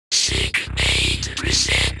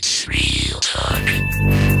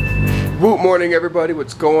Good morning, everybody.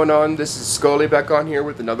 What's going on? This is Scully back on here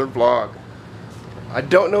with another vlog. I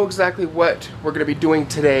don't know exactly what we're going to be doing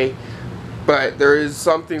today, but there is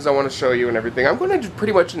some things I want to show you and everything. I'm going to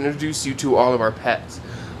pretty much introduce you to all of our pets.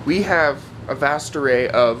 We have a vast array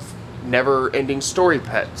of never-ending story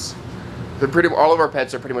pets. All of our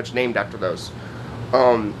pets are pretty much named after those.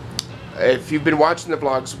 If you've been watching the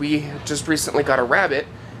vlogs, we just recently got a rabbit.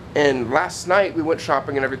 And last night we went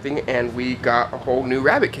shopping and everything, and we got a whole new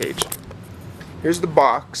rabbit cage. Here's the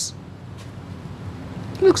box.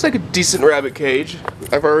 It looks like a decent rabbit cage.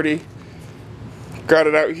 I've already got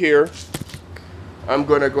it out here. I'm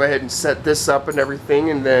going to go ahead and set this up and everything,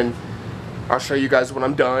 and then I'll show you guys when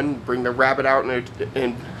I'm done. Bring the rabbit out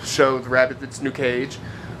and show the rabbit its new cage.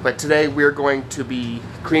 But today we're going to be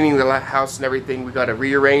cleaning the house and everything. We got to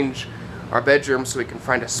rearrange our bedroom so we can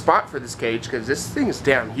find a spot for this cage, because this thing is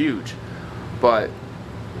damn huge. But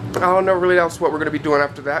I don't know really else what we're going to be doing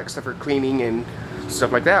after that except for cleaning and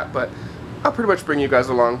stuff like that. But I'll pretty much bring you guys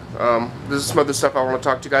along. There's some other stuff I want to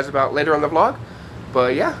talk to you guys about later on the vlog.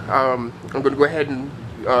 But yeah, I'm going to go ahead and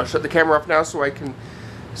shut the camera off now so I can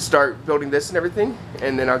start building this and everything,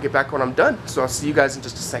 and then I'll get back when I'm done. So I'll see you guys in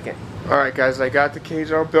just a second. Alright guys, I got the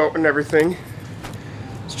cage all built and everything.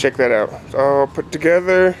 Let's check that out. It's all put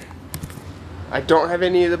together. I don't have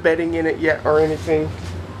any of the bedding in it yet or anything,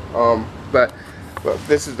 but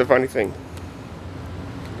this is the funny thing.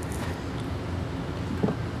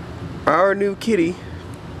 Our new kitty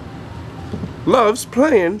loves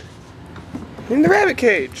playing in the rabbit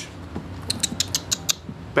cage.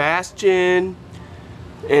 Bastion.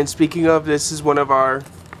 And speaking of, this is one of our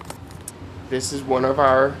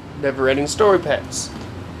never-ending story pets.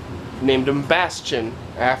 Named him Bastion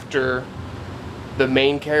after the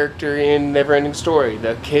main character in Neverending Story,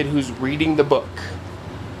 the kid who's reading the book.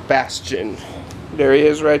 Bastion. There he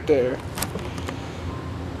is right there.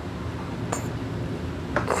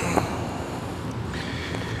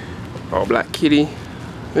 All black kitty.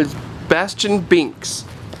 It's Bastion Binks.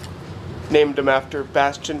 Named him after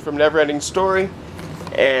Bastion from Neverending Story,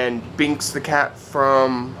 and Binks the cat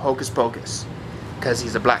from Hocus Pocus, because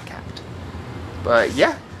he's a black cat. But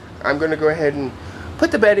yeah, I'm going to go ahead and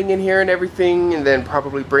put the bedding in here and everything, and then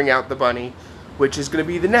probably bring out the bunny, which is going to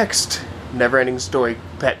be the next Neverending Story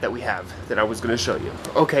pet that we have that I was going to show you.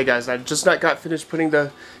 Okay guys, I just got finished putting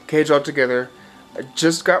the cage all together. I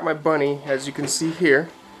just got my bunny, as you can see here.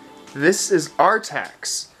 This is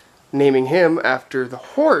Artax, naming him after the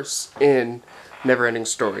horse in Neverending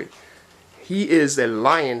Story. He is a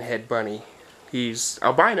lion head bunny. He's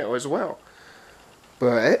albino as well.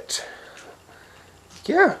 But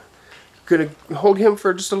yeah, gonna hold him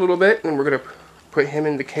for just a little bit, and we're gonna put him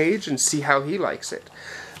in the cage and see how he likes it.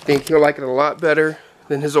 I think he'll like it a lot better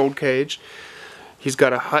than his old cage. He's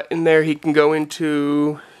got a hut in there he can go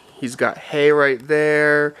into. He's got hay right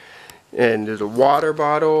there, and there's a water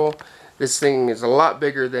bottle. This thing is a lot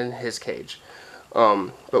bigger than his cage.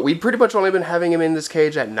 But we've pretty much only been having him in this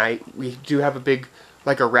cage at night. We do have a big,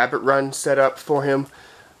 like a rabbit run set up for him,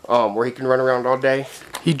 where he can run around all day.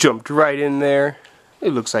 He jumped right in there. It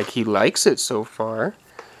looks like he likes it so far.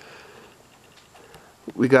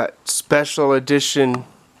 We got special edition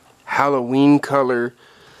Halloween color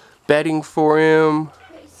bedding for him.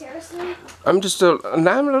 Wait, seriously? I'm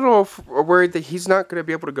a little worried that he's not going to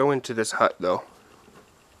be able to go into this hut though,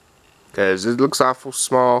 because it looks awful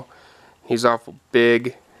small. He's awful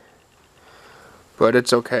big, but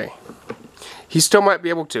it's okay. He still might be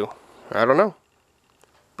able to. I don't know.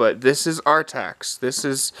 But this is Artax. This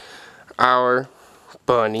is our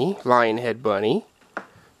bunny, lionhead bunny.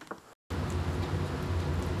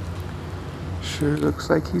 Sure looks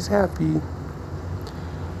like he's happy.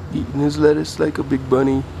 Eating his lettuce like a big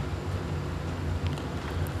bunny.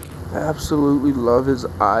 I absolutely love his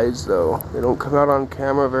eyes though. They don't come out on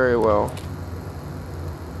camera very well.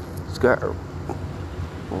 He's got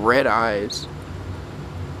red eyes.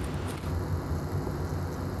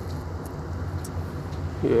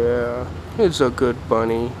 Yeah, it's a good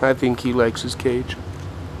bunny. I think he likes his cage.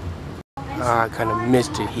 Ah, I kind of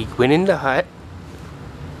missed it. He went in the hut.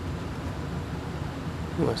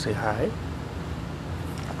 You want to say hi?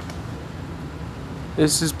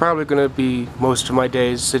 This is probably going to be most of my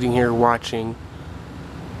days sitting here watching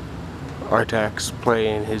Artax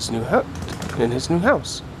play in his new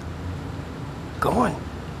house. Go on.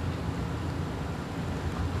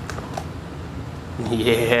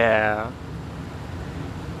 Yeah.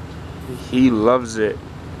 He loves it.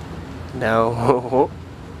 Now,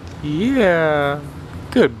 yeah.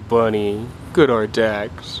 Good bunny. Good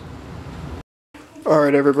Artax.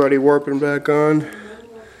 Alright everybody, warping back on.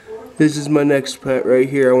 This is my next pet right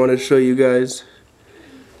here I want to show you guys.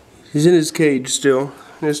 He's in his cage still,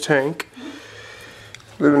 in his tank.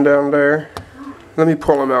 Living down there. Let me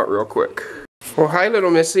pull him out real quick. Well, hi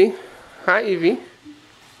little Missy. Hi Evie. Do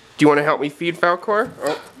you want to help me feed Falcor?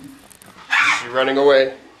 Oh, she's running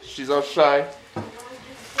away. She's all shy.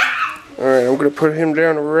 Alright, I'm going to put him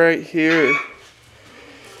down right here.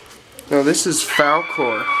 Now this is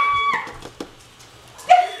Falcor.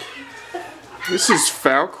 This is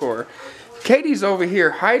Falcor. Katie's over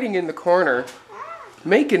here hiding in the corner,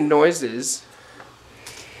 making noises.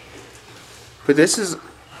 But this is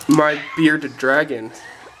my bearded dragon,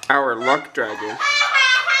 our luck dragon.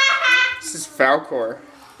 This is Falcor.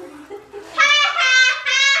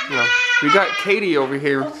 No, we got Katie over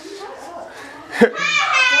here.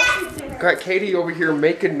 Got Katie over here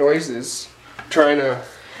making noises, trying to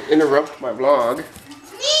interrupt my vlog.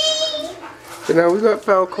 But now we got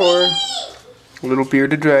Falcor, little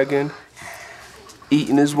bearded dragon,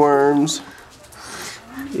 eating his worms.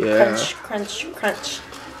 Yeah. Crunch, crunch, crunch.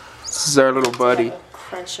 This is our little buddy.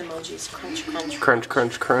 Crunch emojis. Crunch, crunch. Crunch,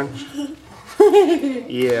 crunch, crunch.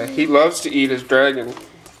 Yeah, he loves to eat his dragon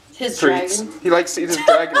His treats. dragon? He likes to eat his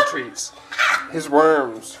dragon treats. His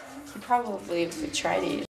worms. He probably would try to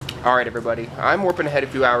eat. Alright everybody, I'm warping ahead a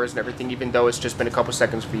few hours and everything, even though it's just been a couple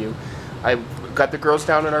seconds for you. I got the girls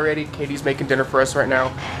down and already. Katie's making dinner for us right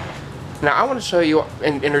now. Now I want to show you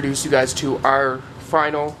and introduce you guys to our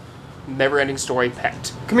final Neverending Story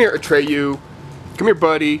pet. Come here, Atreyu. Come here,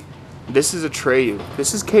 buddy. This is Atreyu.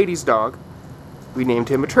 This is Katie's dog. We named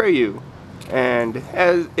him Atreyu. And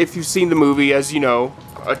as if you've seen the movie, as you know,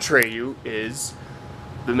 Atreyu is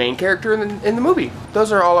the main character in the movie.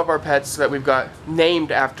 Those are all of our pets that we've got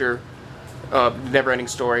named after Neverending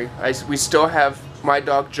Story. We still have my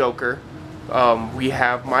dog Joker. We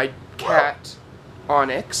have my cat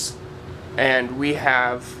Onyx, and we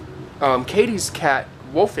have Katie's cat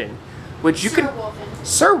Wolfen, which you can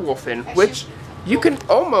Sir Wolfen, which you can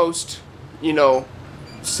almost, you know,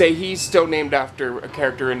 say he's still named after a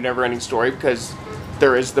character in Neverending Story because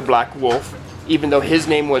there is the Black Wolf, even though his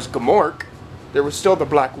name was Gamork. There was still the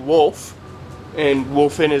Black Wolf, and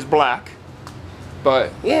Wolfen is black.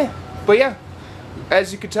 But yeah,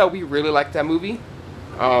 as you can tell, we really like that movie.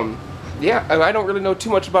 Yeah, I don't really know too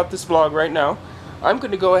much about this vlog right now. I'm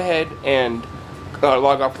going to go ahead and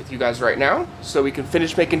log off with you guys right now, so we can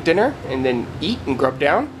finish making dinner and then eat and grub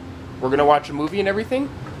down. We're going to watch a movie and everything.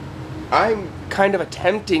 I'm kind of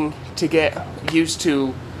attempting to get used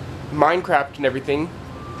to Minecraft and everything.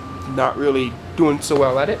 Not really doing so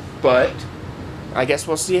well at it, but I guess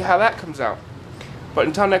we'll see how that comes out. But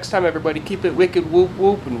until next time, everybody, keep it wicked, whoop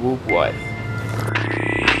whoop, and whoop what?